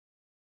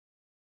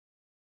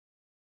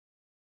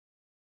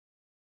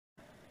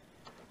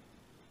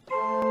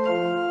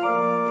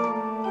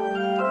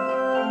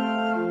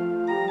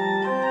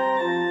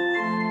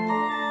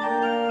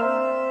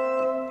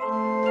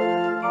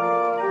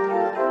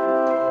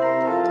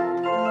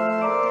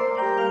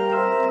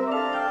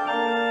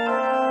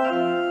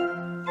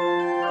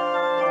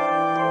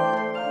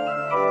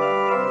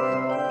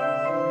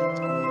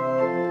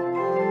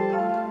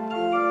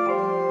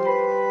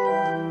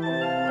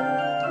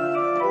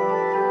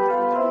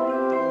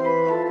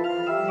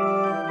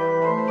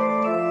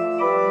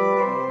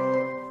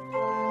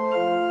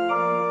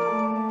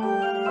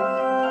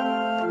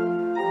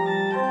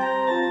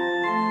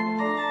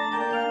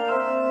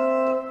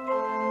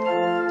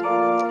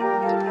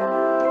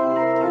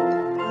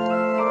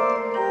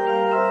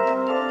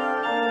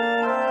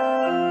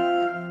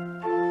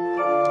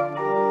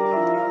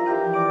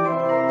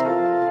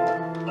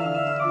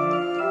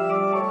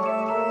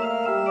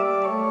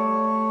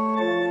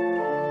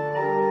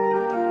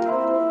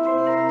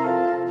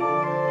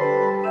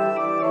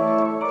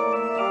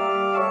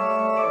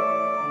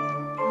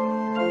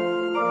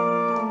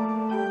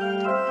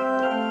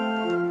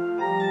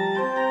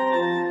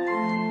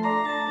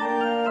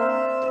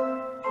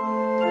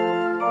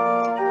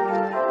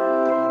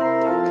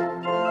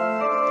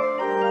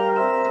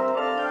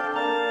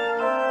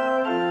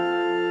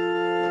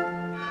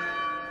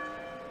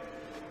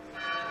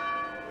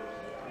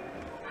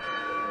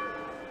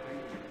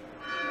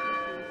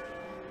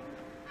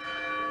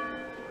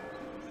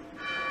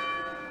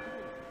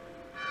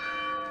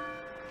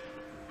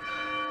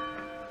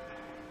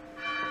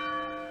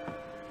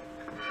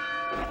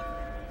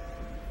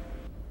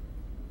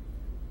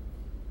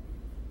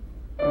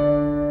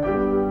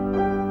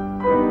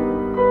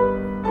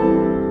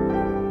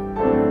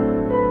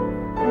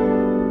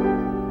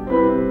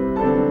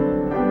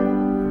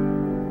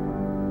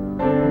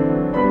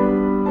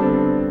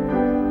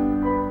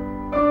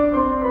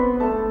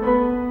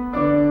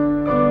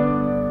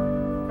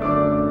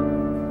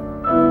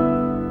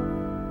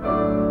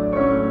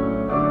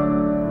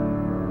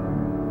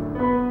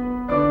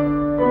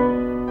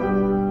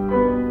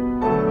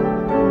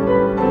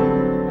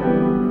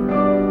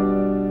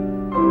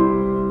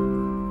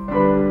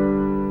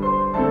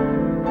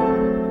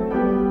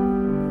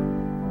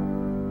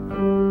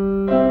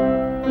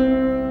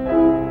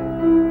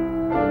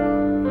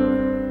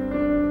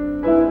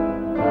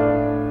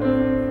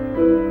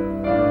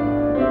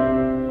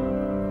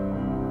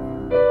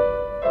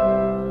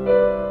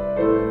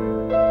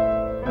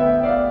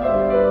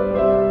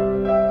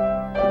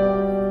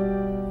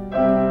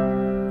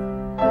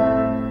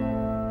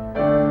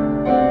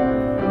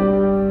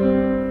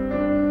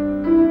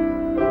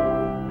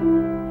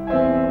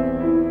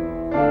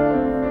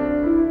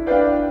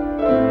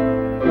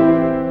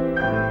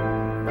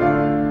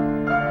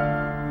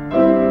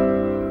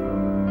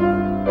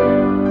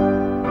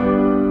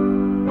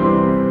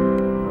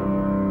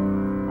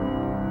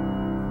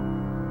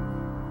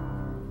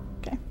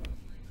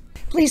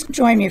Please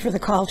join me for the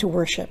call to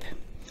worship.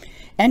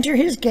 Enter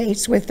his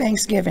gates with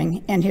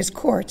thanksgiving and his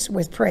courts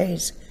with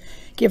praise.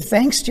 Give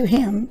thanks to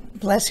him,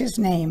 bless his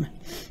name.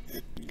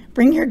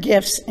 Bring your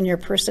gifts and your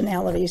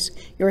personalities,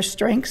 your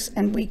strengths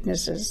and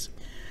weaknesses.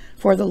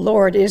 For the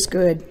Lord is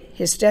good,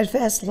 his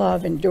steadfast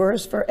love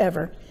endures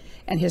forever,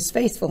 and his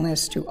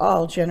faithfulness to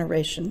all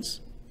generations.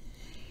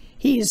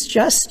 He is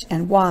just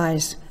and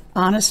wise,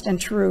 honest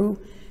and true,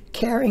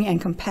 caring and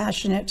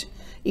compassionate,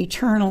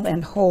 eternal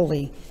and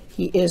holy.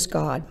 He is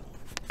God.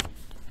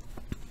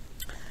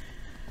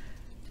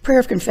 Prayer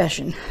of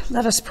confession.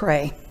 Let us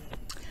pray.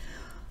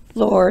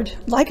 Lord,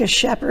 like a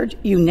shepherd,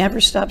 you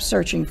never stop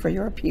searching for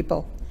your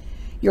people.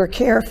 Your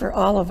care for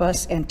all of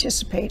us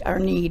anticipate our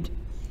need.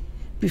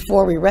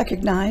 Before we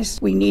recognized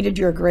we needed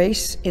your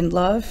grace in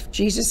love,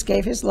 Jesus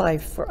gave his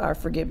life for our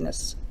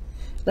forgiveness.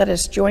 Let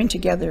us join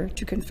together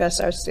to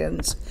confess our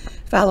sins,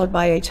 followed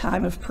by a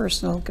time of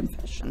personal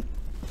confession.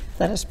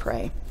 Let us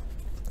pray.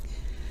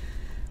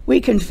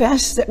 We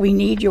confess that we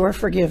need your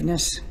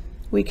forgiveness.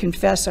 We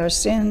confess our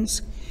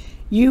sins.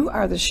 You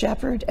are the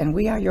shepherd and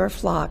we are your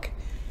flock,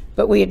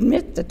 but we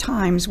admit the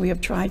times we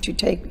have tried to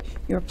take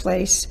your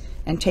place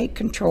and take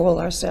control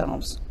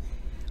ourselves.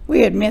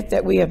 We admit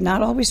that we have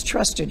not always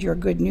trusted your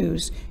good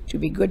news to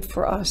be good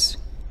for us.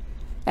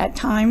 At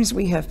times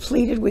we have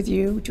pleaded with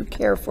you to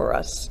care for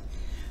us,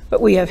 but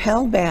we have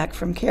held back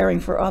from caring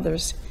for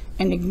others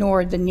and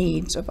ignored the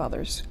needs of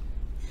others.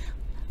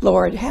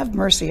 Lord, have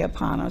mercy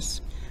upon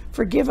us.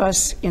 Forgive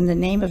us in the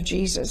name of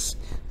Jesus,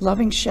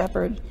 loving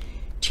shepherd.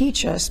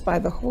 Teach us by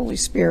the Holy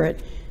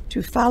Spirit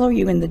to follow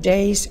you in the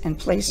days and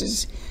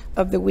places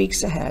of the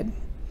weeks ahead.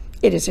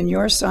 It is in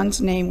your Son's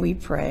name we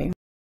pray.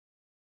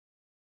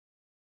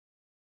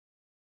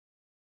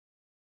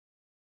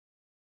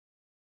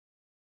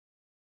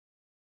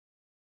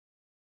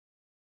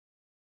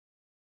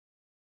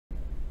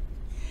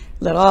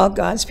 Let all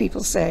God's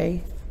people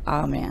say,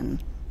 Amen.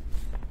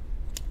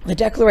 The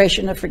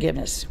Declaration of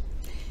Forgiveness.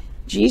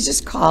 Jesus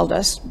called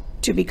us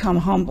to become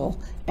humble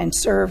and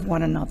serve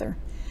one another,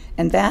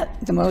 and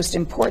that the most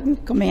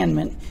important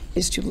commandment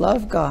is to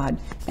love God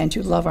and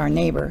to love our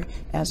neighbor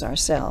as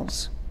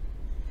ourselves.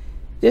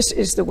 This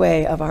is the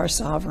way of our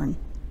sovereign.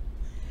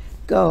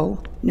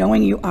 Go,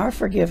 knowing you are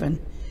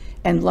forgiven,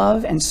 and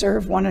love and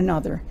serve one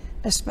another,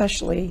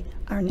 especially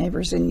our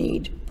neighbors in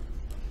need.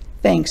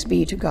 Thanks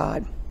be to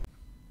God.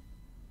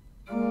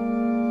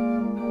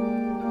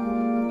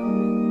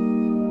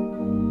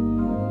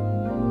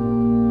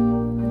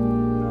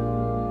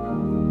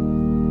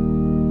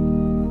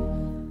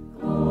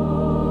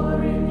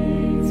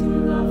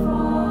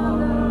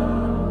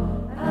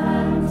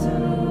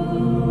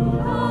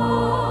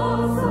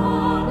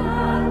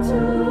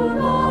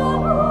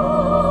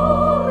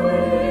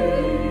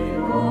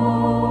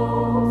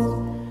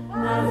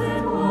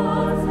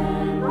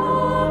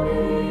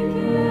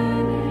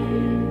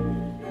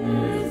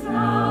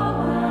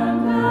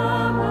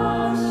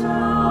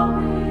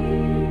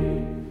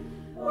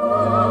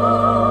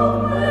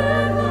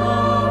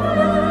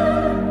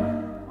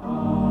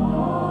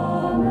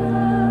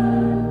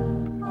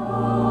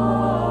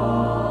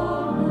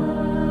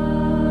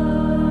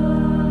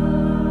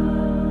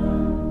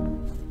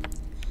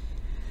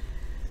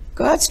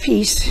 God's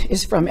peace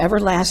is from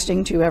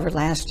everlasting to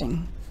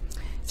everlasting.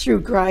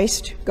 Through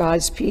Christ,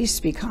 God's peace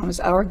becomes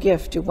our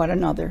gift to one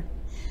another.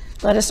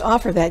 Let us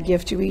offer that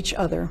gift to each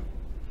other.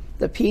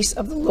 The peace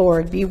of the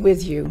Lord be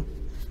with you,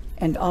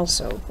 and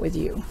also with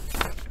you.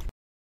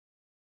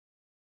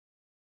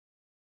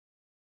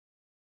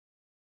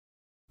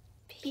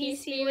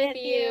 Peace be with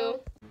you.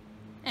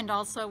 And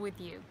also with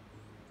you.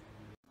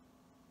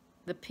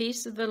 The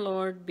peace of the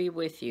Lord be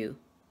with you.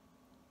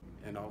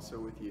 And also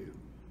with you.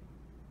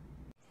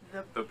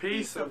 The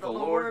peace of the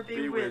Lord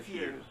be with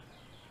you.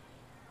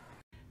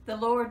 The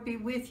Lord be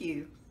with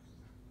you.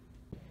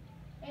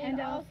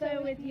 And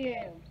also with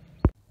you.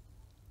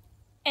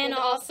 And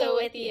also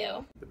with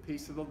you. The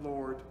peace of the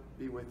Lord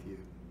be with you.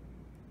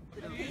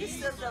 The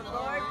peace of the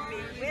Lord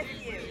be with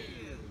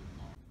you.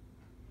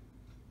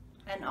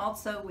 And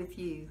also with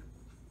you.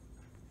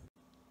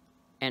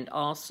 And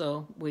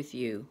also with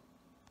you.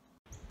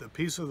 The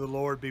peace of the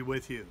Lord be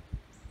with you.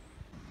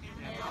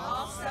 And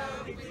also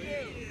with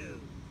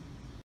you.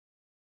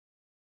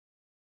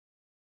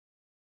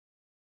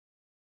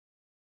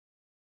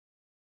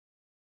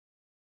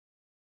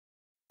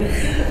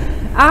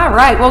 All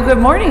right, well, good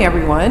morning,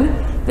 everyone.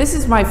 This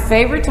is my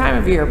favorite time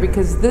of year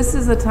because this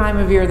is the time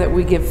of year that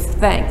we give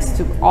thanks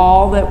to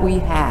all that we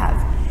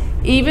have.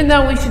 Even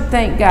though we should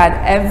thank God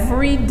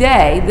every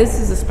day, this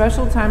is a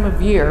special time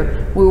of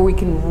year where we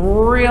can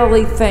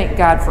really thank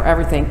God for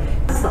everything.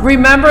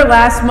 Remember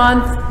last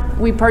month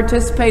we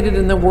participated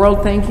in the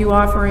World Thank You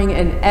Offering,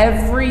 and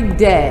every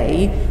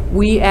day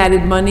we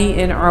added money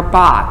in our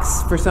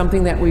box for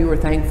something that we were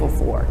thankful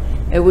for.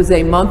 It was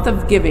a month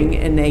of giving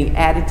and an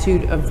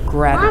attitude of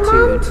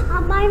gratitude.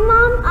 My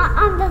mom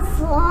on the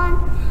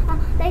salon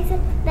they said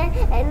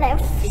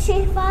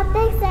she thought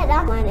they said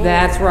money.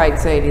 That's right,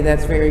 Sadie.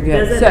 That's very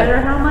good. Does it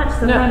matter how much?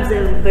 Sometimes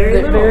they're very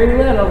little. Very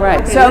little,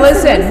 right. Okay, So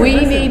listen,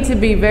 we need to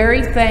be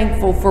very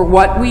thankful for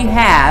what we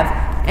have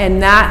and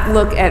not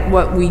look at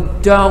what we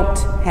don't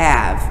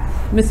have.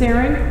 Miss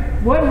Erin,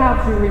 what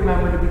helps you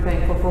remember to be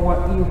thankful for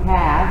what you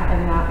have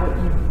and not what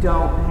you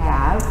don't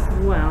have?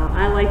 Well,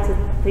 I like to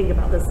think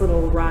about this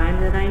little rhyme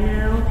that I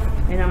know,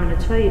 and I'm going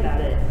to tell you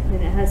about it. And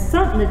it has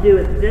something to do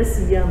with this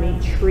yummy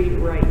treat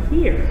right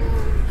here.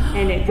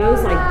 And it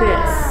goes like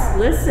this.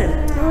 Listen,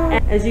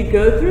 as you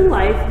go through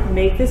life,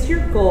 make this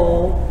your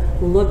goal.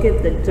 Look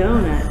at the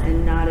donut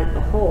and not at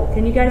the hole.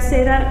 Can you guys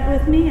say that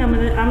with me? I'm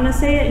gonna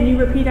say it and you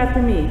repeat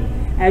after me.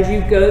 As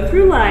you go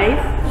through life.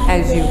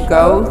 As you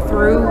go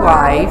through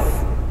life.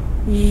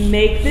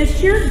 Make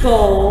this your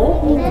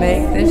goal.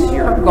 Make this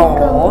your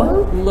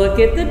goal. Look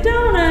at the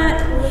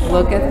donut.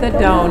 Look at the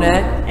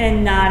donut.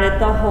 And not at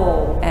the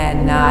hole.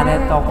 And not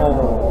at the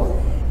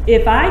hole.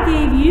 If I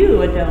gave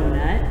you a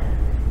donut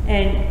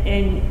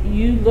and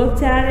you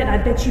looked at it, I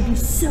bet you'd be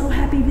so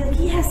happy, you'd be like,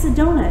 yes, a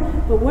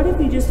donut. But what if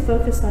you just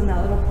focused on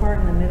that little part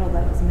in the middle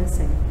that was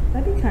missing?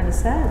 That'd be kind of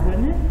sad,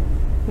 wouldn't it?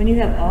 When you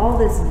have all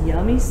this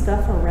yummy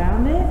stuff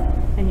around it,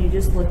 and you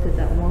just looked at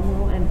that one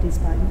little empty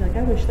spot, you'd be like,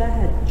 I wish that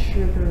had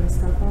sugar and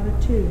stuff on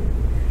it too.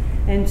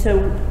 And so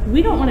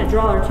we don't want to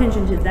draw our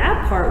attention to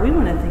that part. We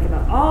want to think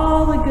about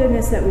all the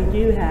goodness that we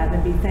do have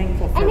and be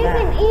thankful for that.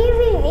 And you can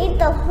even eat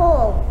the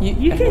whole.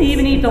 You can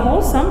even eat the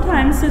whole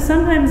sometimes. So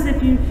sometimes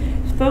if you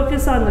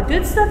focus on the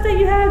good stuff that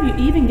you have, you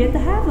even get to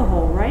have the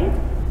whole, right?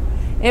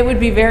 It would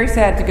be very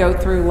sad to go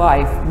through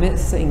life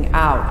missing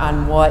out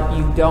on what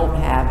you don't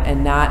have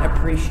and not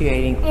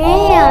appreciating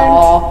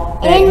all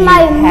that you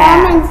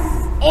have.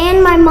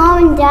 And my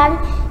mom and dad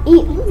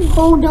eat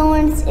whole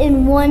donuts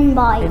in one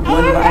bite. In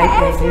one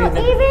bite, they do that.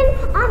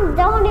 Even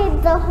don't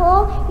eat the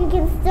whole, you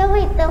can still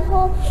eat the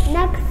whole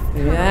next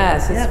time.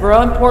 Yes, it's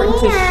real important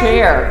to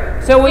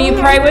share. So will you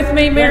pray with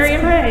me,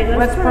 Miriam?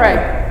 Let's pray.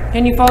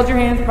 Can you fold your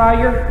hands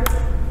by your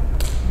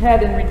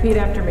head and repeat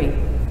after me?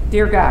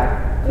 Dear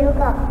God. Dear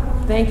God.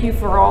 Thank you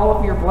for all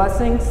of your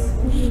blessings.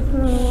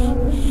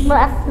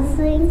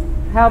 Blessings.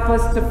 Help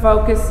us to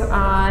focus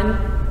on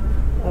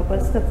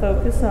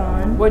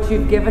what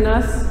you've given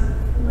us.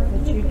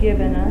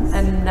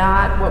 And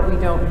not what we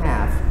don't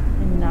have.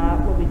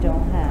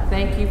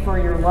 Thank you for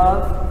your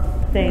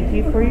love.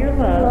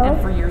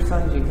 And for your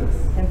son Jesus.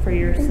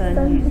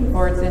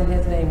 For it's in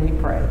his name we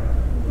pray.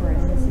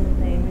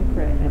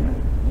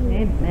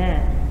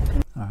 Amen.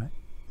 All right.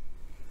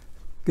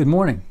 Good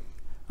morning.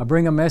 I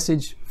bring a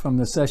message from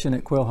the session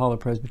at Quail Hollow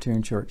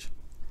Presbyterian Church.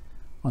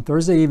 On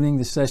Thursday evening,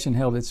 the session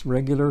held its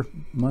regular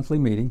monthly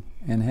meeting,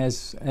 and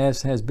as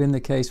has been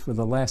the case for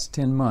the last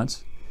 10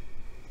 months,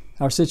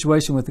 our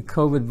situation with the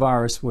COVID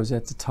virus was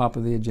at the top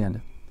of the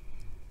agenda.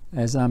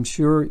 As I'm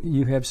sure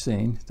you have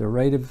seen, the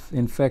rate of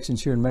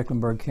infections here in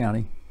Mecklenburg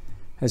County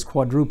has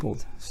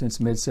quadrupled since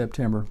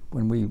mid-September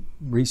when we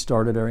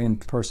restarted our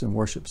in-person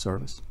worship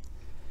service.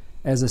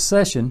 As a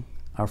session,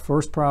 our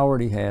first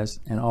priority has,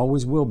 and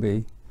always will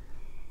be,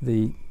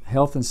 the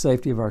health and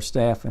safety of our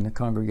staff and the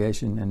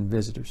congregation and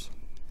visitors.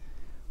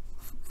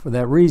 For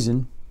that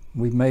reason,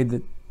 we've made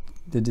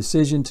the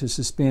decision to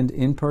suspend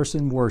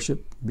in-person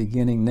worship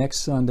beginning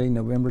next Sunday,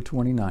 November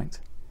 29th.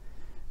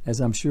 As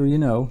I'm sure you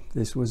know,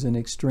 this was an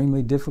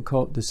extremely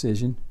difficult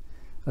decision,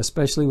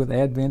 especially with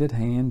Advent at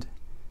hand,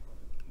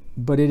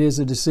 but it is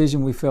a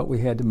decision we felt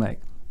we had to make.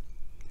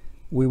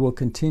 We will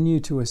continue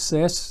to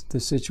assess the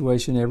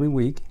situation every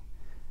week,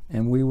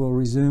 and we will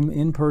resume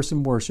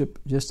in-person worship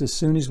just as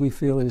soon as we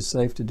feel it is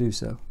safe to do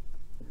so.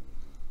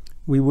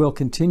 We will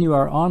continue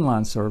our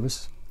online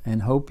service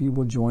and hope you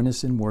will join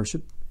us in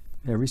worship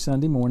every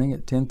Sunday morning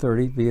at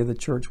 10:30 via the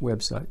church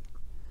website.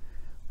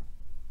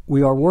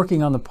 We are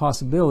working on the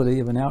possibility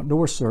of an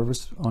outdoor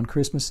service on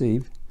Christmas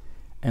Eve,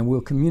 and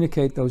we'll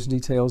communicate those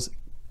details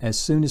as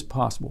soon as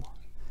possible.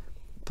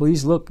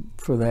 Please look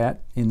for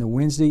that in the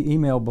Wednesday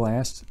email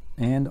blast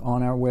and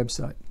on our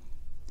website.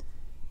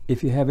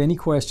 If you have any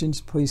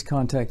questions, please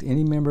contact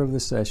any member of the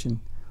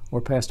session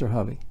or Pastor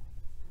Hovey.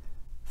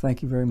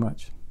 Thank you very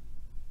much.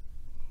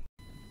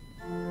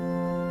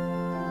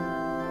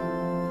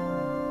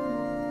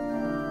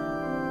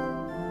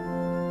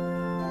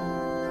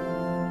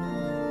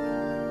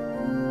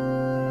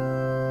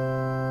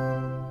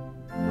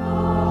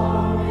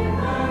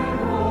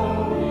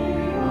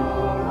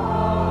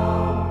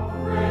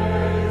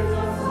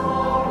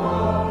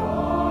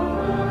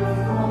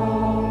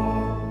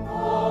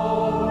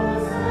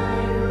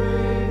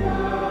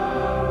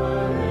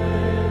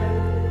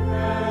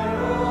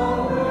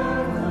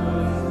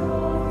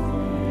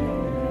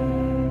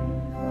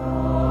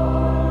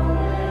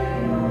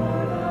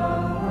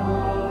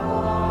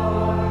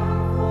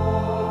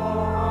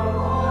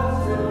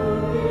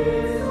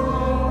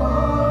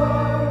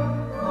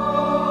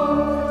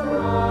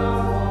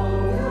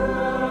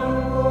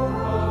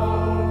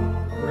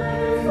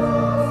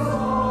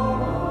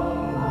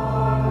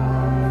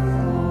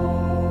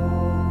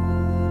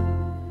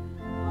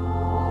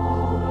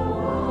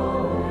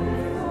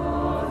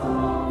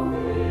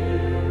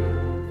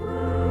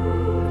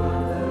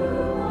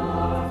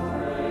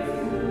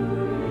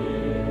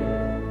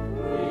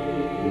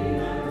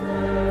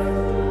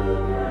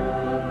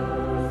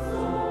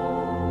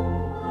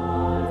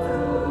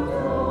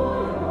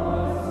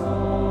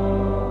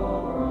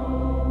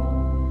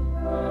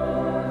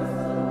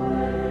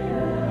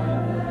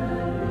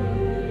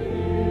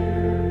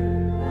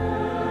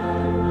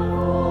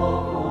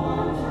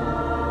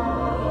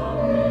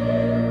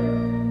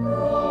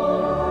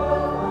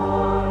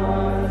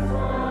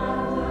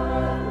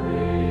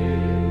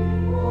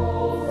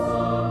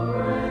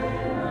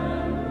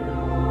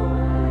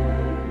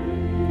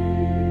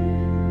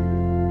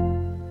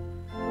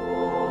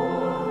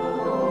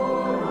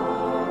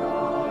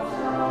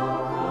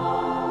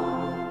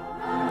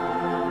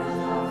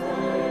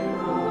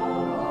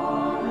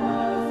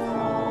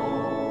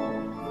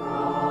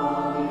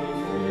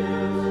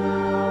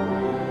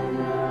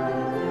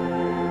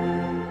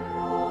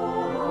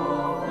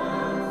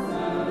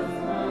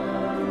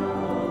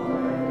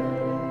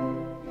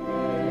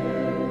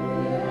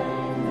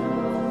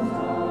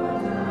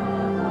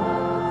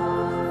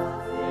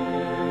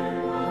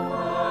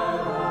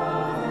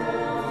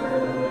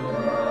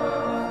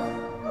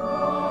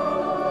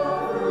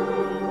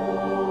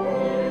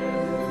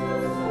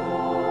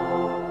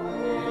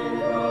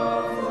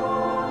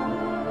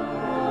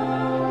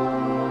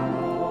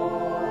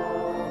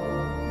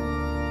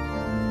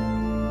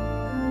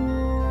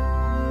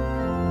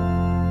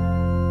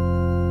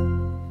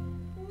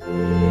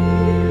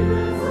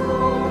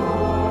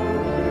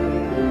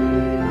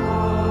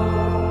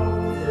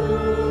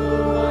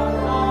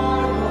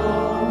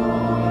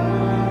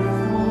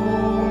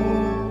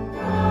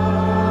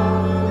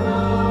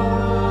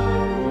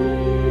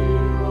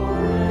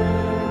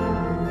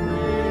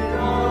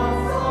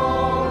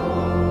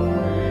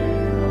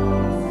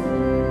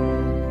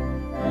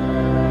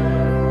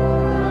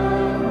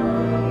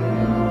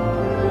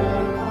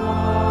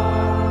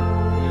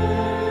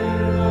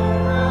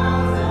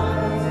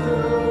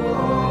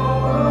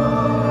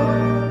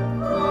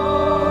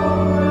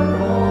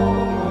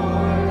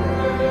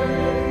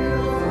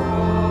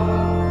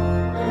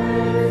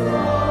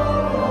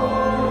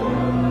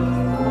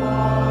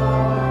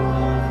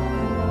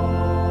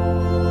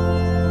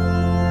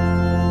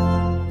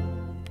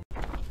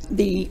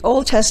 The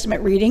Old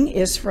Testament reading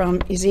is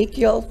from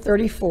Ezekiel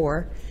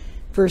 34,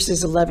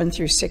 verses 11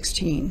 through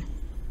 16.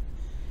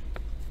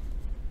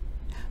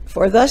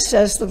 For thus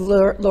says the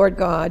Lord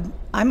God,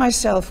 I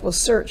myself will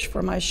search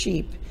for my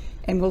sheep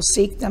and will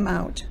seek them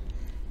out.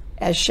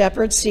 As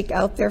shepherds seek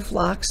out their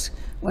flocks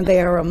when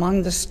they are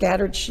among the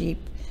scattered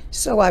sheep,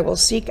 so I will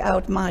seek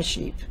out my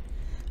sheep.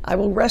 I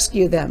will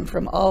rescue them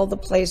from all the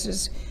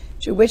places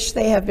to which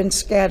they have been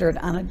scattered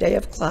on a day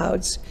of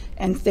clouds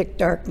and thick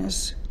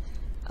darkness.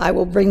 I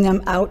will bring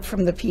them out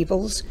from the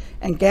peoples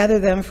and gather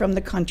them from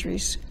the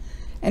countries,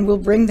 and will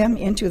bring them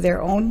into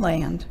their own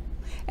land.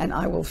 And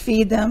I will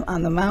feed them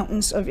on the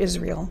mountains of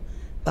Israel,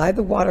 by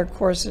the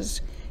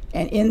watercourses,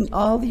 and in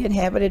all the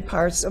inhabited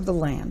parts of the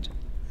land.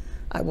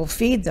 I will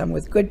feed them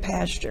with good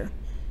pasture,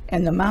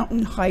 and the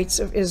mountain heights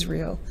of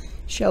Israel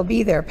shall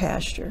be their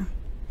pasture.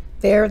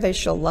 There they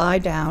shall lie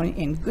down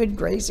in good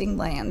grazing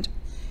land,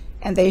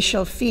 and they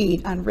shall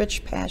feed on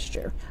rich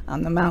pasture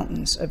on the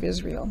mountains of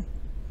Israel.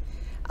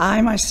 I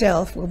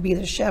myself will be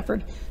the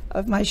shepherd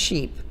of my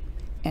sheep,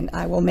 and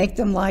I will make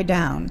them lie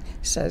down,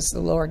 says the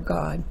Lord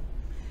God.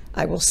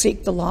 I will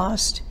seek the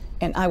lost,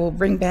 and I will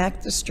bring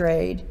back the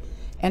strayed,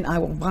 and I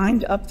will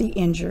bind up the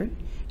injured,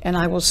 and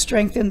I will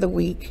strengthen the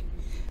weak.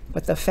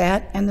 But the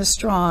fat and the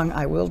strong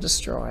I will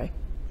destroy.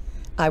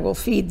 I will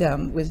feed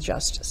them with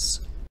justice.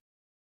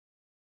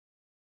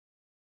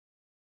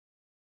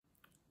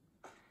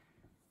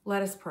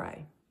 Let us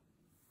pray.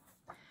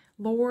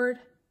 Lord,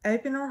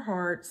 open our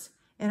hearts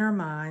and our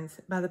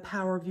minds by the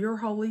power of your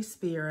Holy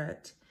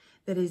Spirit,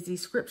 that as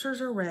these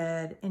scriptures are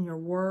read and your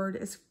word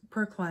is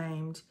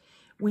proclaimed,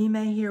 we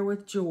may hear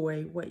with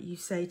joy what you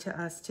say to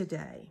us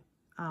today.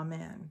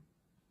 Amen.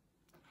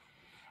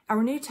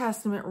 Our New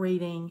Testament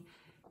reading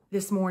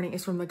this morning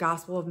is from the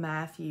Gospel of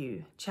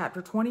Matthew,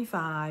 chapter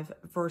 25,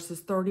 verses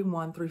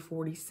 31 through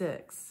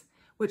 46,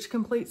 which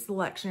completes the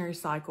lectionary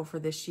cycle for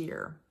this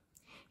year.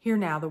 Hear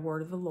now the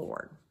word of the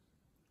Lord.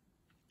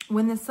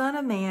 When the Son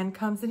of Man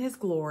comes in his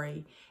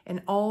glory,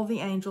 and all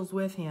the angels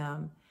with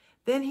him,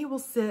 then he will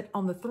sit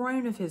on the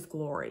throne of his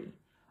glory.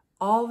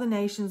 All the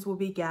nations will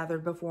be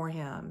gathered before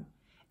him,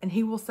 and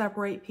he will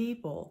separate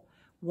people,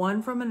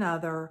 one from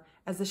another,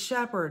 as a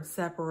shepherd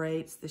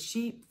separates the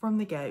sheep from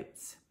the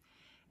goats.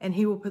 And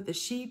he will put the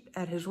sheep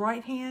at his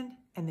right hand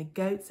and the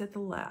goats at the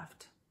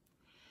left.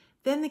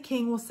 Then the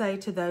king will say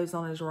to those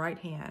on his right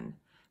hand,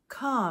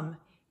 Come,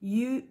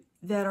 you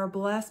that are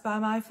blessed by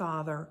my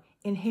Father,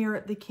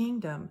 inherit the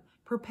kingdom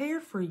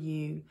prepared for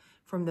you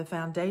from the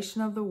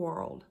foundation of the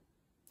world.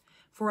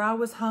 For I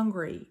was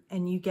hungry,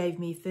 and you gave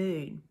me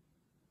food.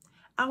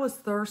 I was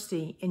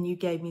thirsty, and you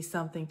gave me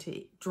something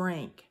to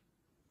drink.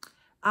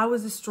 I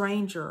was a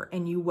stranger,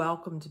 and you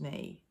welcomed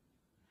me.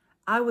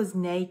 I was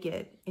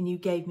naked, and you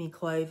gave me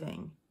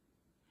clothing.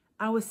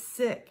 I was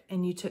sick,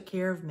 and you took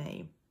care of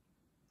me.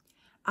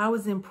 I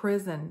was in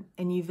prison,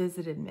 and you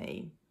visited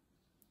me.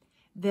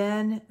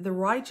 Then the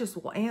righteous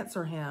will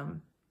answer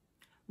him,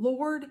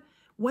 Lord,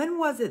 when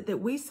was it that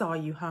we saw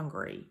you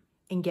hungry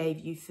and gave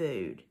you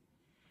food,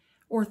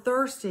 or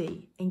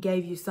thirsty and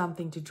gave you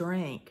something to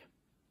drink?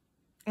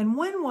 And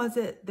when was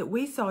it that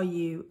we saw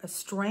you a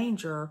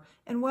stranger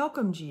and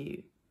welcomed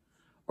you,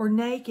 or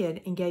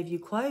naked and gave you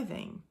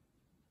clothing?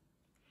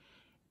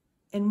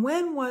 And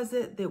when was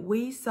it that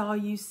we saw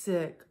you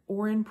sick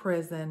or in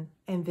prison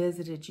and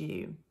visited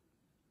you?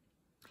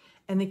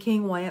 And the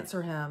king will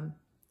answer him,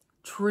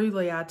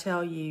 Truly I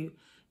tell you,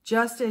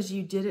 just as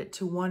you did it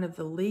to one of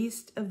the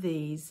least of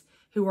these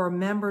who are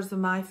members of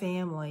my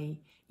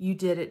family, you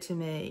did it to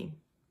me.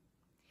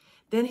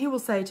 Then he will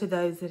say to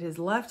those at his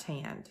left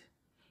hand,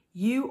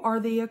 You are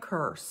the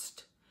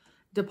accursed.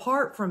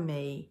 Depart from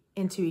me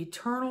into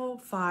eternal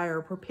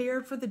fire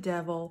prepared for the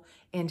devil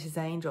and his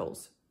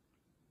angels.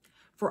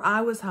 For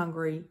I was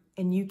hungry,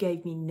 and you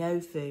gave me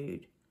no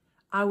food.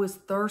 I was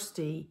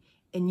thirsty,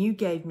 and you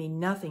gave me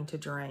nothing to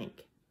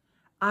drink.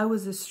 I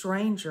was a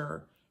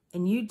stranger,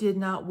 and you did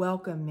not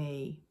welcome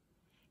me.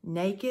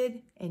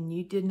 Naked, and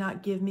you did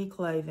not give me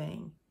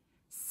clothing.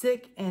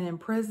 Sick and in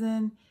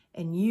prison,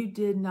 and you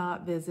did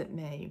not visit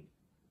me.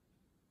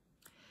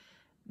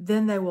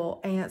 Then they will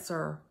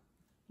answer,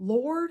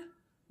 Lord,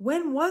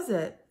 when was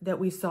it that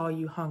we saw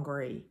you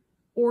hungry,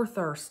 or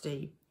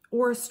thirsty,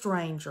 or a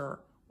stranger,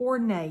 or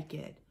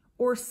naked,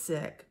 or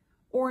sick,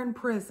 or in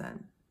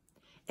prison,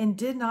 and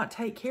did not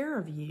take care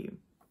of you?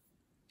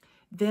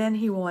 Then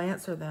he will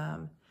answer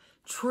them,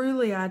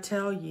 Truly I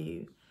tell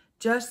you,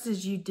 just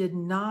as you did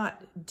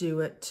not do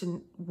it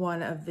to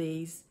one of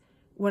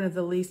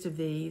the least of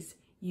these,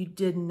 you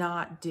did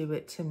not do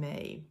it to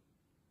me.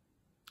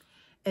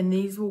 And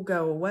these will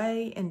go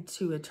away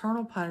into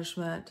eternal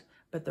punishment,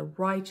 but the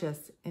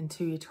righteous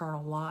into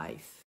eternal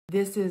life.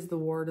 This is the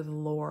word of the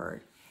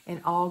Lord.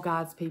 And all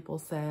God's people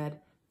said,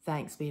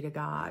 Thanks be to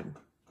God.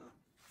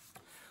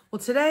 Well,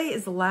 today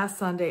is the last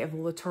Sunday of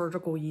the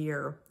liturgical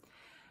year.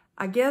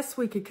 I guess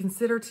we could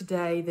consider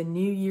today the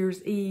New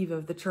Year's Eve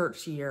of the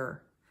church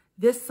year.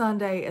 This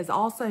Sunday is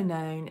also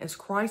known as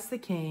Christ the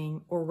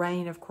King or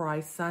Reign of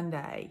Christ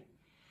Sunday.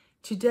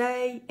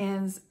 Today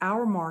ends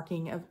our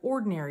marking of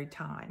ordinary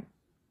time,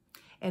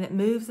 and it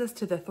moves us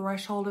to the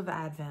threshold of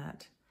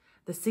Advent,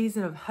 the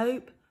season of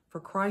hope for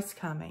Christ's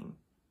coming.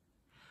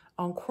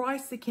 On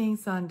Christ the King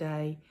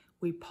Sunday,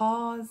 we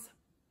pause,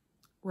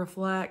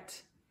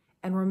 reflect,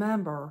 and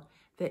remember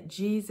that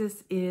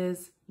Jesus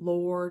is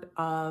Lord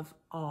of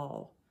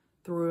all,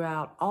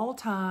 throughout all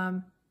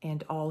time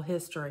and all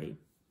history.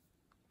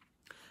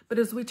 But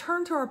as we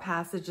turn to our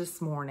passage this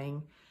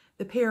morning,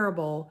 the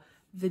parable,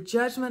 the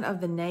judgment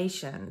of the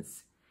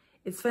nations,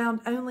 is found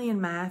only in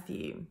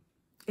Matthew.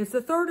 It's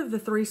the third of the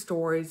 3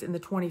 stories in the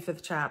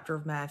 25th chapter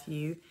of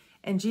Matthew,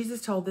 and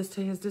Jesus told this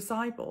to his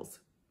disciples.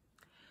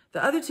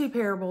 The other 2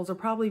 parables are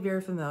probably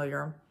very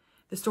familiar.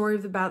 The story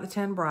about the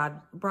 10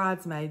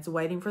 bridesmaids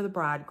waiting for the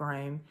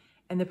bridegroom,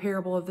 and the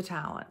parable of the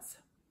talents.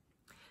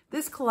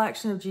 This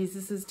collection of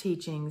Jesus'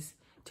 teachings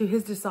to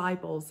his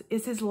disciples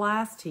is his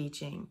last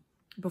teaching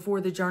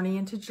before the journey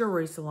into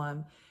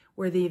Jerusalem,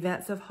 where the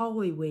events of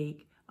Holy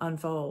Week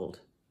unfold.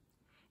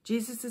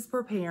 Jesus is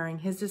preparing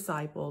his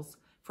disciples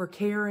for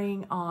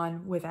carrying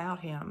on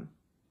without him.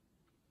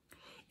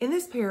 In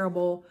this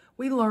parable,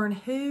 we learn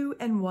who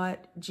and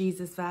what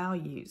Jesus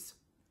values,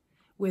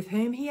 with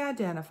whom he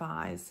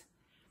identifies,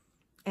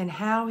 and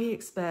how he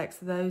expects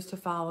those to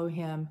follow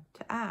him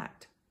to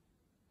act.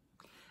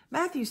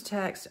 Matthew's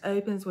text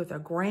opens with a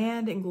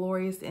grand and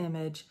glorious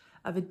image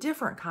of a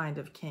different kind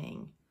of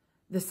king,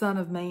 the Son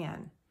of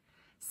Man,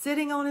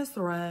 sitting on his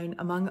throne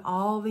among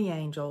all the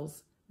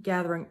angels,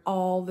 gathering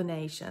all the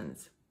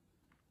nations.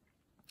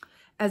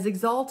 As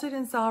exalted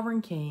and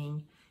sovereign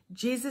king,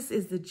 Jesus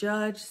is the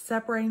judge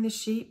separating the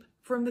sheep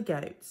from the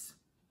goats.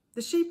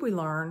 The sheep, we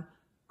learn,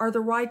 are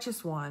the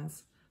righteous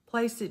ones,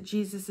 placed at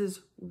Jesus'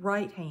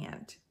 right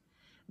hand.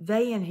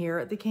 They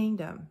inherit the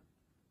kingdom.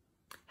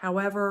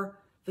 However,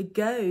 the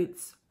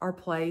goats are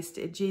placed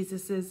at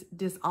Jesus'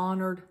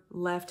 dishonored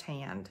left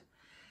hand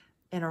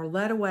and are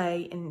led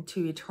away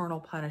into eternal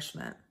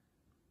punishment.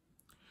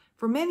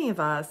 For many of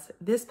us,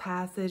 this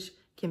passage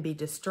can be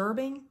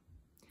disturbing,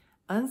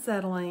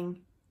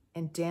 unsettling,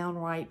 and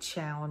downright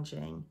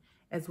challenging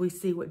as we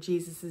see what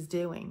Jesus is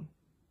doing.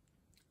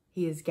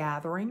 He is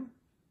gathering,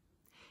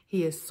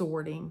 he is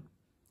sorting,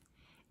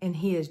 and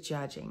he is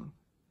judging.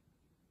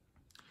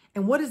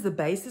 And what is the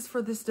basis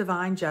for this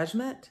divine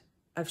judgment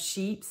of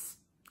sheep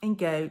and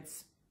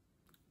goats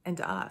and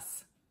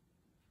us?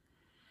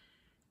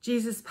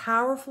 Jesus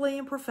powerfully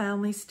and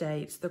profoundly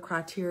states the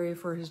criteria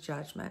for his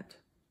judgment.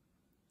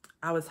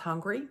 I was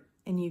hungry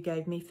and you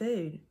gave me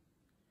food.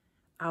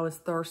 I was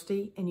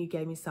thirsty and you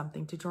gave me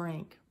something to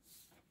drink.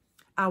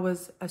 I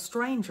was a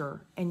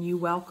stranger and you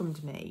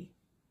welcomed me.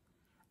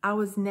 I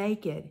was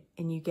naked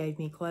and you gave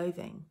me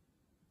clothing.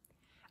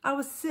 I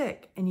was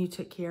sick and you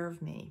took care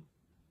of me.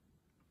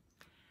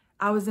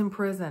 I was in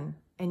prison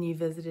and you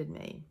visited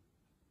me.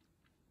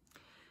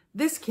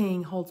 This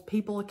king holds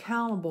people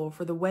accountable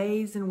for the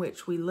ways in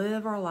which we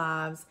live our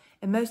lives,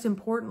 and most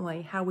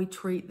importantly, how we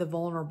treat the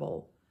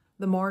vulnerable,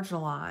 the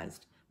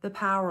marginalized, the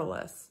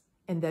powerless,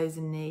 and those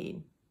in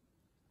need.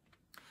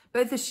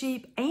 Both the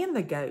sheep and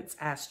the goats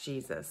asked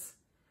Jesus,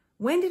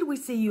 when did we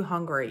see you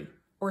hungry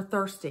or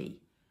thirsty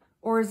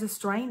or as a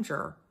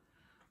stranger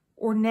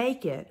or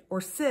naked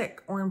or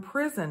sick or in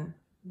prison?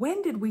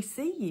 When did we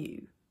see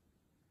you?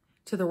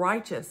 To the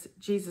righteous,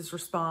 Jesus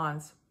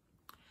responds,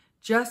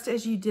 just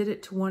as you did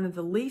it to one of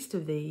the least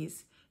of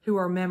these who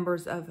are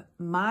members of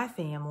my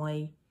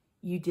family,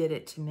 you did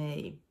it to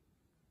me.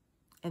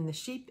 And the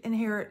sheep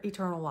inherit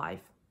eternal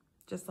life,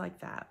 just like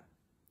that.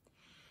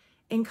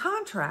 In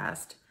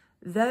contrast,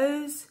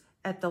 those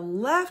at the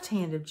left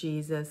hand of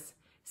Jesus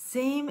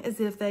seem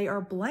as if they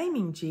are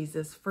blaming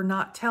Jesus for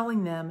not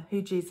telling them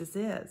who Jesus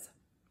is.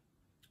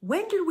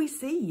 When did we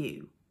see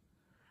you?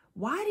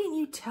 Why didn't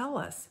you tell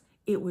us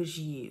it was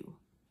you?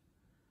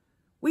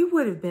 We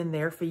would have been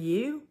there for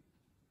you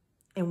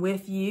and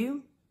with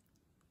you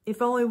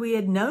if only we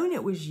had known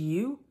it was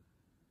you.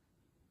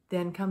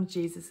 Then comes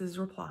Jesus'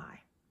 reply.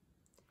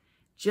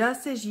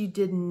 Just as you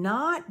did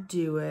not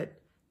do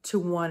it to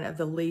one of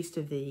the least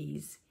of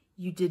these,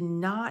 you did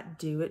not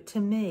do it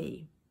to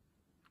me.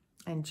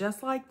 And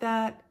just like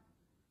that,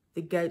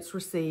 the goats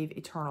receive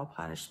eternal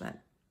punishment.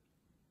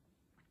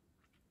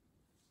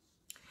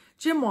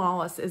 Jim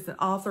Wallace is the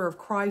author of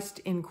Christ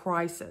in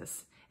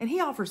Crisis, and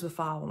he offers the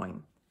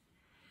following.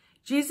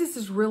 Jesus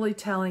is really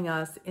telling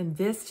us in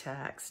this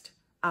text,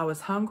 I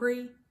was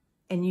hungry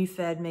and you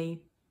fed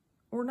me,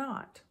 or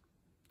not.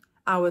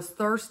 I was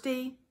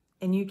thirsty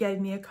and you gave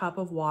me a cup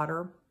of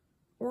water,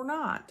 or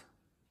not.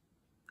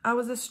 I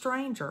was a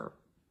stranger,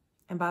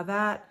 and by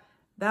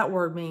that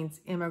word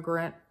means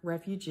immigrant,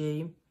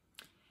 refugee.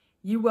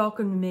 You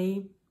welcomed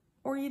me,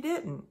 or you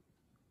didn't.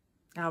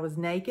 I was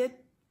naked,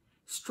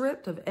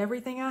 stripped of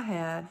everything I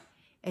had,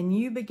 and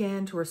you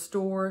began to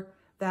restore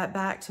that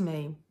back to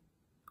me,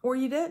 or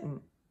you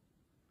didn't.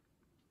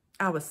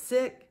 I was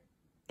sick,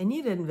 and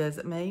you didn't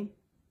visit me,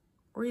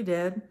 or you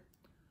did.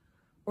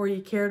 Or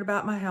you cared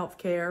about my health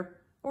care,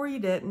 or you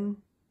didn't.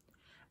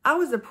 I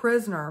was a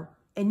prisoner,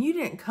 and you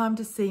didn't come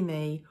to see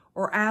me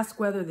or ask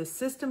whether the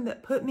system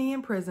that put me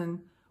in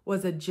prison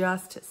was a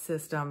just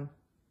system.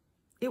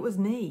 It was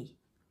me.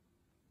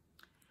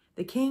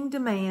 The King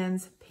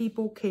demands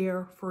people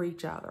care for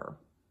each other.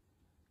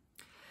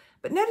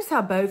 But notice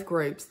how both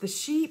groups, the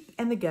sheep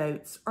and the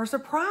goats, are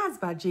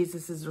surprised by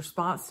Jesus'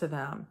 response to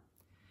them.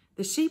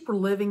 The sheep were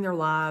living their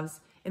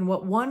lives in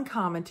what one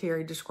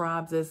commentary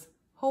describes as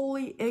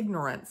holy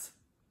ignorance.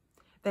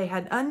 They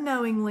had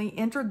unknowingly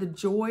entered the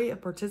joy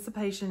of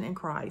participation in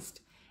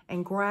Christ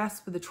and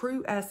grasped the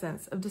true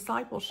essence of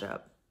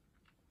discipleship.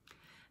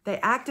 They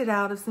acted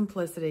out of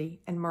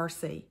simplicity and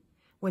mercy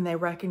when they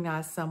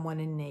recognized someone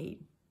in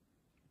need.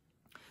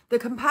 The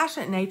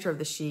compassionate nature of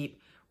the sheep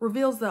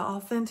reveals the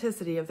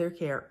authenticity of their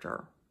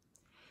character.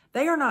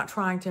 They are not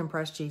trying to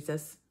impress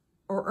Jesus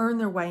or earn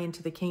their way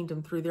into the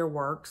kingdom through their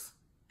works,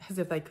 as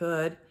if they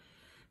could.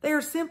 They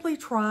are simply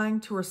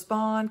trying to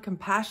respond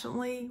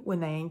compassionately when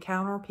they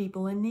encounter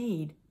people in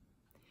need.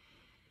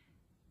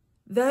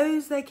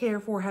 Those they care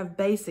for have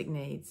basic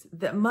needs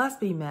that must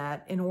be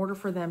met in order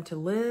for them to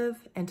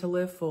live and to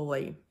live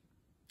fully.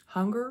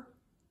 Hunger,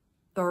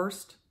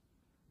 thirst,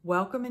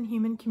 welcome in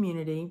human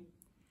community,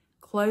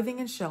 clothing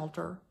and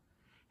shelter,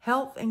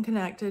 health and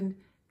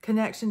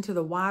connection to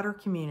the wider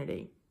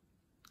community.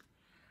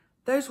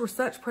 Those were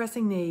such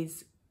pressing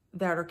needs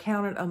that are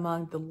counted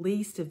among the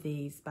least of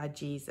these by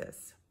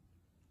Jesus.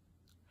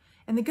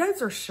 And the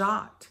goats are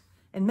shocked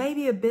and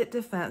maybe a bit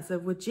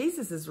defensive with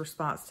Jesus'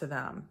 response to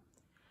them,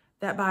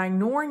 that by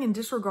ignoring and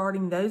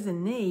disregarding those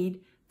in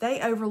need, they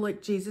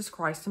overlook Jesus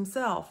Christ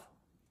himself.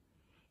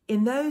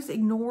 In those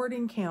ignored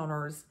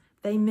encounters,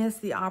 they miss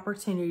the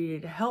opportunity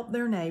to help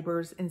their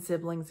neighbors and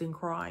siblings in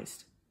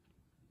Christ.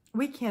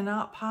 We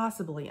cannot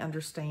possibly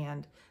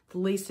understand the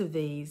least of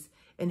these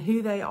and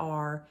who they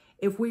are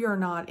if we are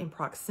not in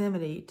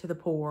proximity to the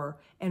poor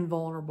and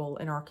vulnerable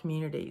in our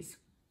communities.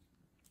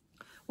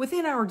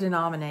 Within our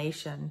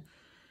denomination,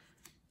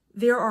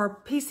 there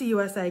are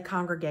PCUSA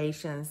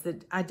congregations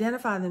that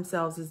identify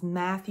themselves as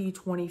Matthew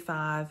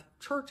 25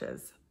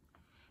 churches.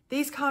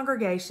 These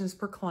congregations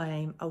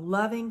proclaim a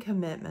loving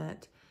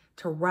commitment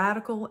to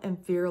radical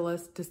and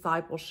fearless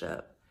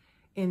discipleship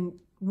in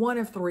one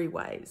of three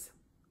ways.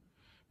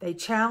 They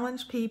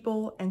challenge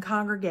people and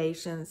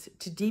congregations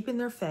to deepen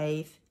their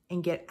faith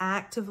and get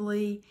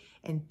actively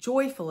and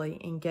joyfully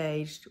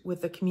engaged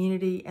with the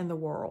community and the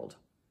world.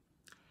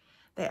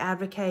 They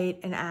advocate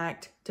and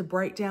act to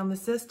break down the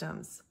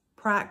systems,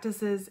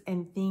 practices,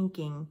 and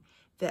thinking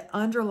that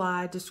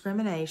underlie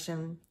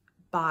discrimination,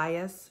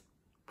 bias,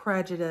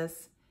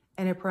 prejudice,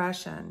 and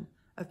oppression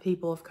of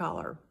people of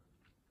color.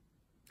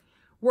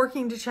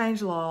 Working to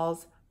change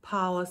laws,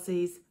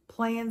 policies,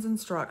 plans, and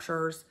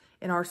structures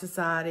in our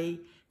society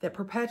that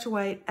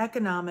perpetuate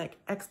economic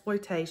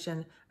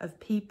exploitation of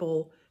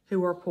people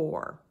who are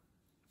poor.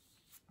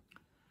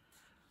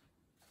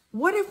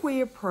 What if we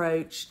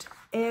approached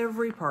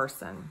every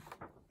person,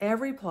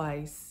 every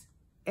place,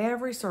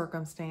 every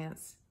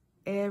circumstance,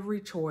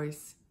 every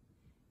choice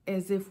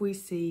as if we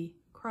see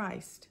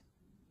Christ?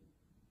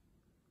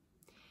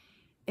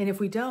 And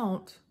if we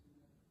don't,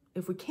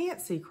 if we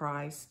can't see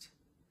Christ,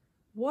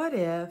 what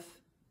if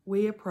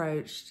we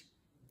approached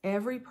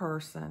every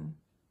person,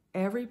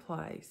 every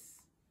place,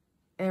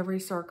 every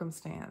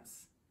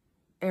circumstance,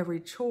 every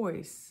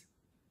choice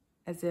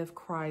as if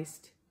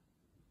Christ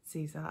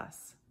sees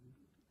us?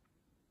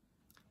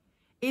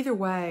 Either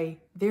way,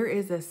 there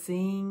is a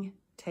seeing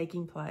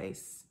taking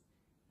place.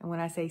 And when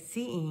I say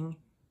seeing,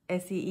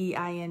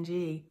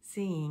 S-E-E-I-N-G,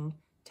 seeing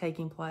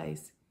taking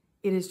place,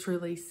 it is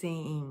truly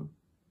seeing.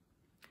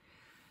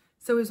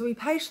 So as we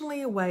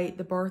patiently await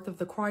the birth of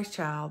the Christ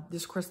child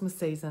this Christmas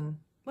season,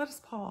 let us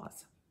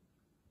pause.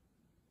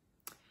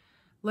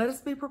 Let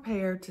us be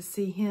prepared to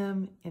see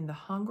him in the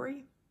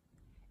hungry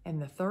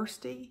and the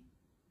thirsty,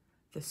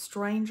 the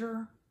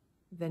stranger,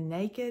 the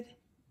naked,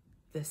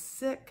 the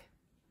sick,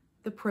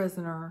 the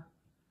prisoner,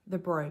 the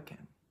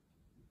broken.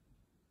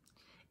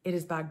 It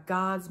is by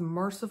God's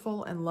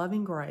merciful and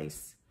loving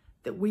grace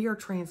that we are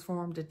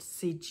transformed to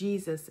see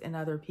Jesus in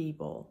other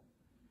people,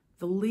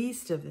 the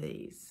least of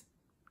these,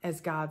 as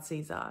God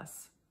sees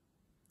us,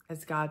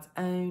 as God's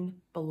own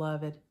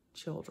beloved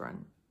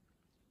children.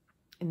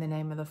 In the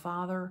name of the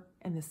Father,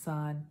 and the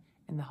Son,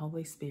 and the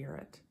Holy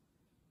Spirit.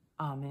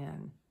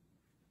 Amen.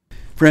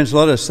 Friends,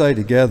 let us say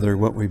together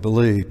what we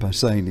believe by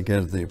saying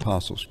together the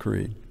Apostles'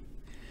 Creed.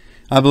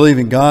 I believe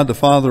in God, the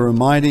Father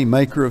Almighty,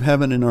 maker of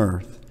heaven and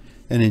earth,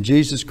 and in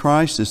Jesus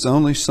Christ, his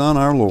only Son,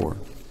 our Lord,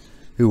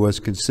 who was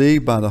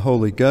conceived by the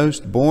Holy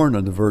Ghost, born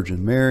of the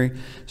Virgin Mary,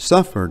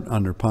 suffered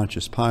under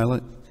Pontius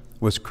Pilate,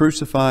 was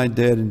crucified,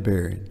 dead, and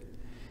buried.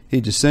 He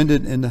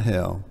descended into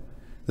hell.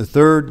 The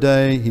third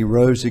day he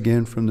rose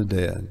again from the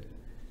dead.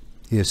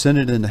 He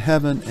ascended into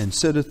heaven and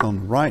sitteth on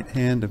the right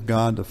hand of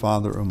God the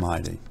Father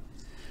Almighty.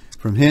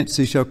 From hence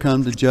he shall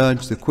come to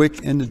judge the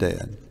quick and the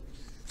dead.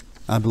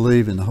 I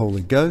believe in the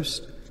Holy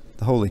Ghost,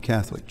 the Holy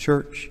Catholic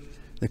Church,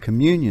 the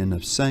communion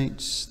of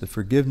saints, the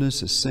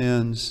forgiveness of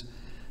sins,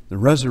 the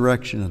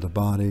resurrection of the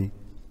body,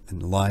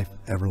 and life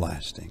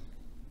everlasting.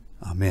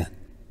 Amen.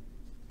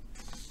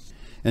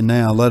 And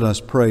now let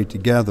us pray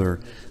together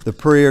the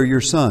prayer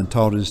your Son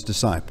taught his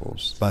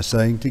disciples by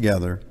saying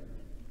together,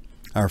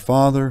 Our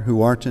Father,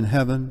 who art in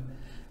heaven,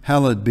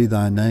 hallowed be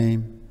thy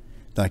name.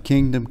 Thy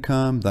kingdom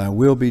come, thy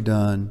will be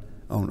done,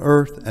 on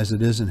earth as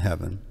it is in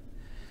heaven.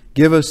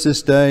 Give us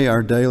this day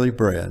our daily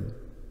bread,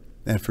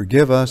 and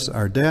forgive us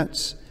our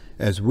debts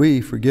as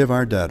we forgive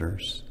our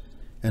debtors.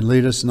 And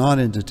lead us not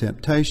into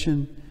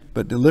temptation,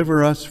 but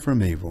deliver us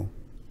from evil.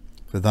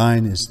 For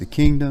thine is the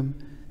kingdom,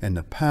 and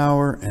the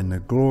power, and the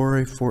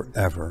glory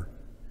forever.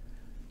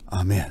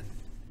 Amen.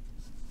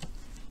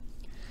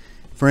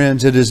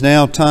 Friends, it is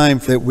now time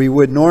that we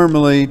would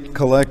normally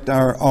collect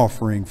our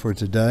offering for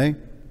today,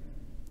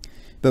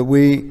 but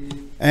we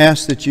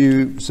ask that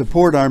you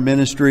support our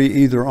ministry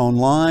either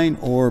online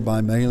or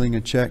by mailing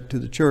a check to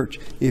the church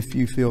if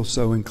you feel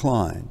so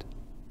inclined.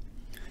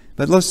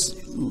 But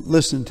let's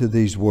listen to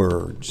these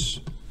words.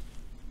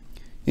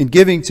 In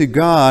giving to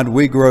God,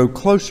 we grow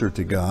closer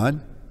to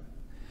God.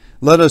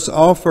 Let us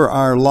offer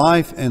our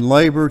life and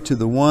labor to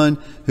the one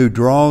who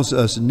draws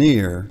us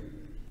near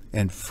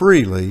and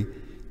freely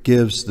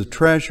gives the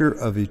treasure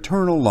of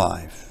eternal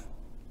life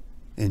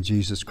in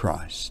Jesus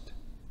Christ.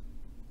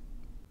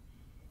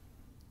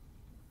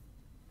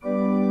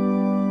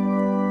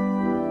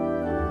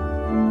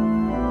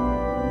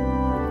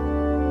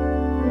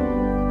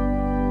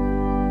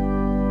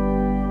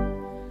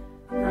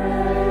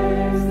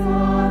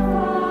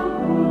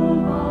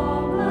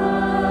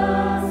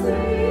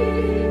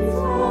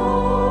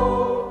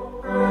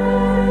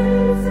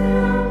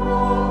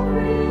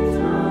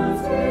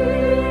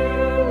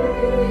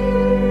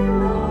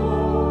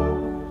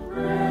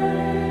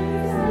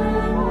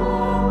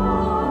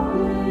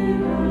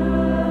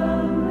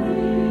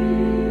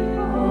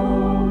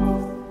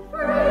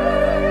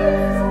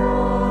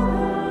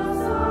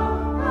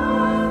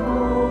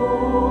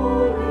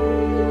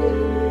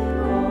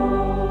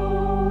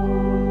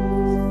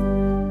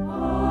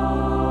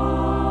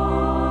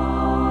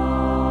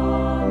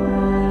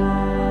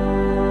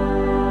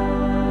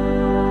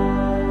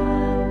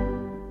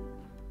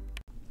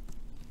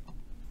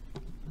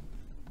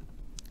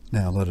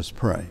 Now let us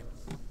pray.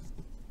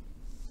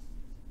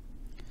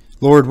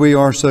 Lord, we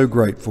are so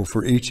grateful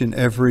for each and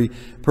every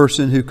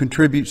person who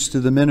contributes to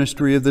the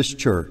ministry of this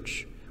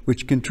church,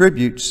 which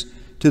contributes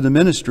to the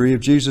ministry of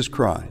Jesus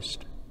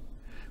Christ.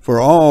 For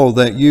all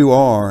that you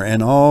are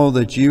and all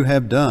that you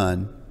have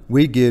done,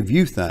 we give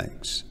you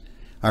thanks,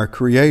 our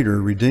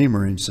Creator,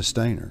 Redeemer, and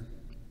Sustainer.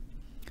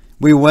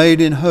 We wait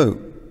in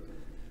hope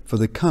for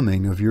the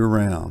coming of your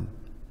realm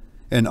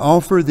and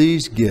offer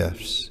these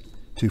gifts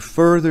to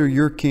further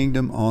your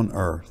kingdom on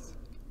earth.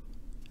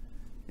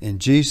 In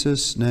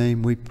Jesus'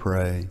 name we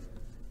pray.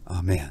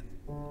 Amen.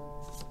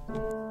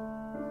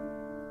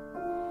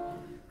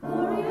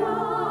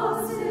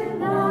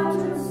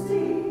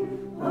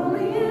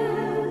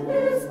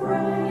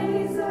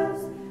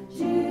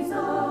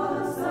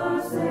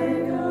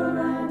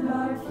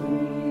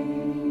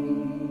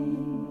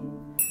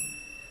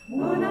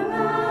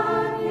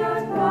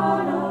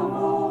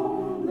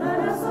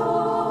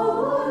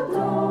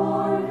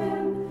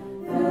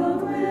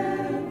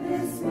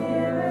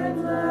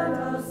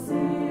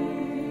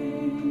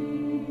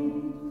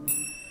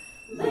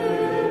 Live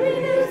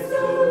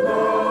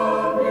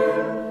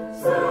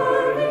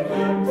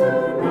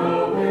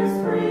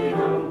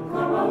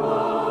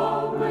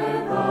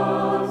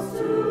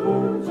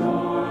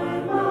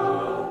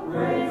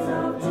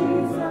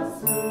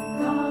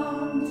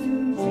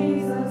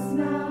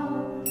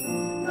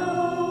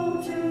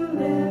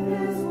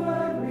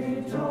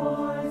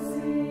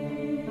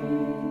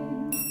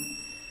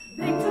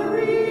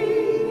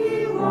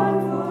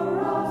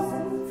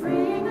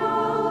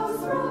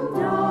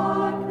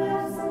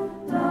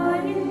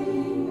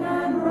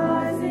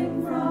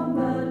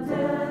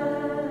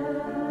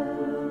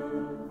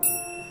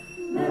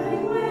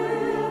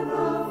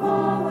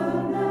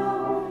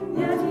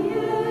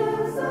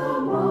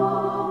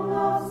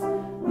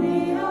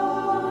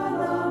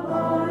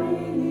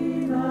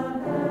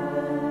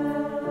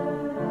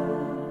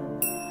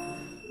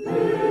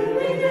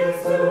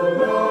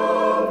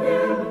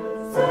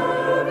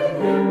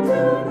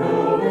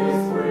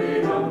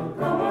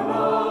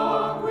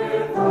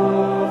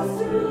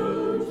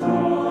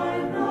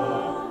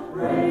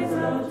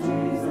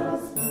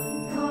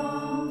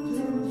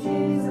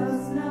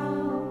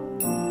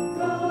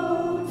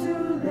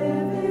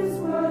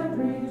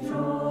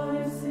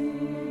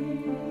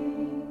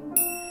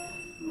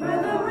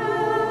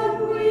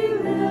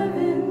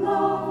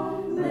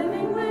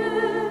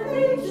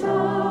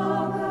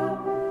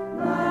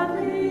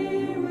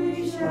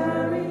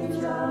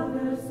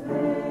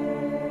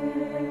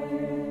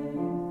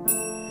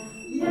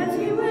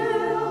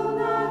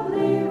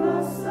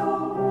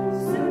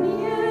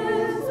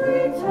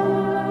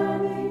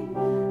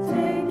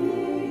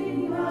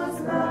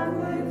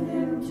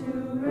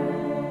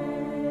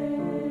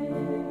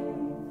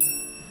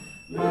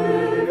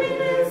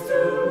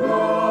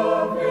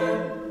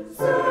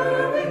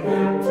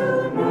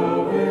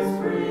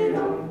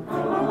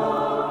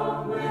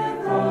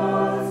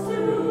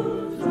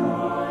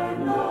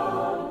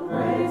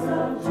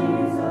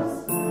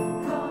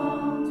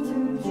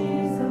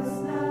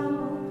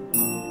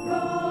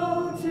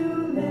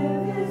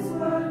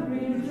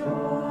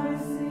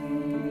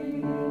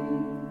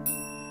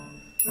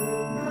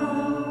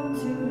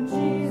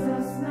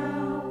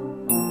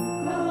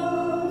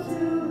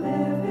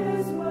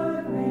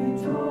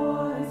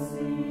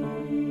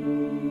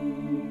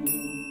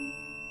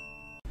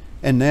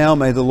And now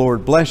may the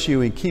Lord bless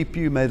you and keep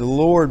you. May the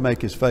Lord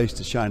make his face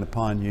to shine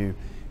upon you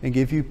and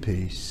give you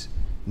peace,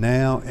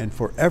 now and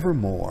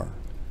forevermore.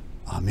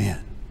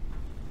 Amen.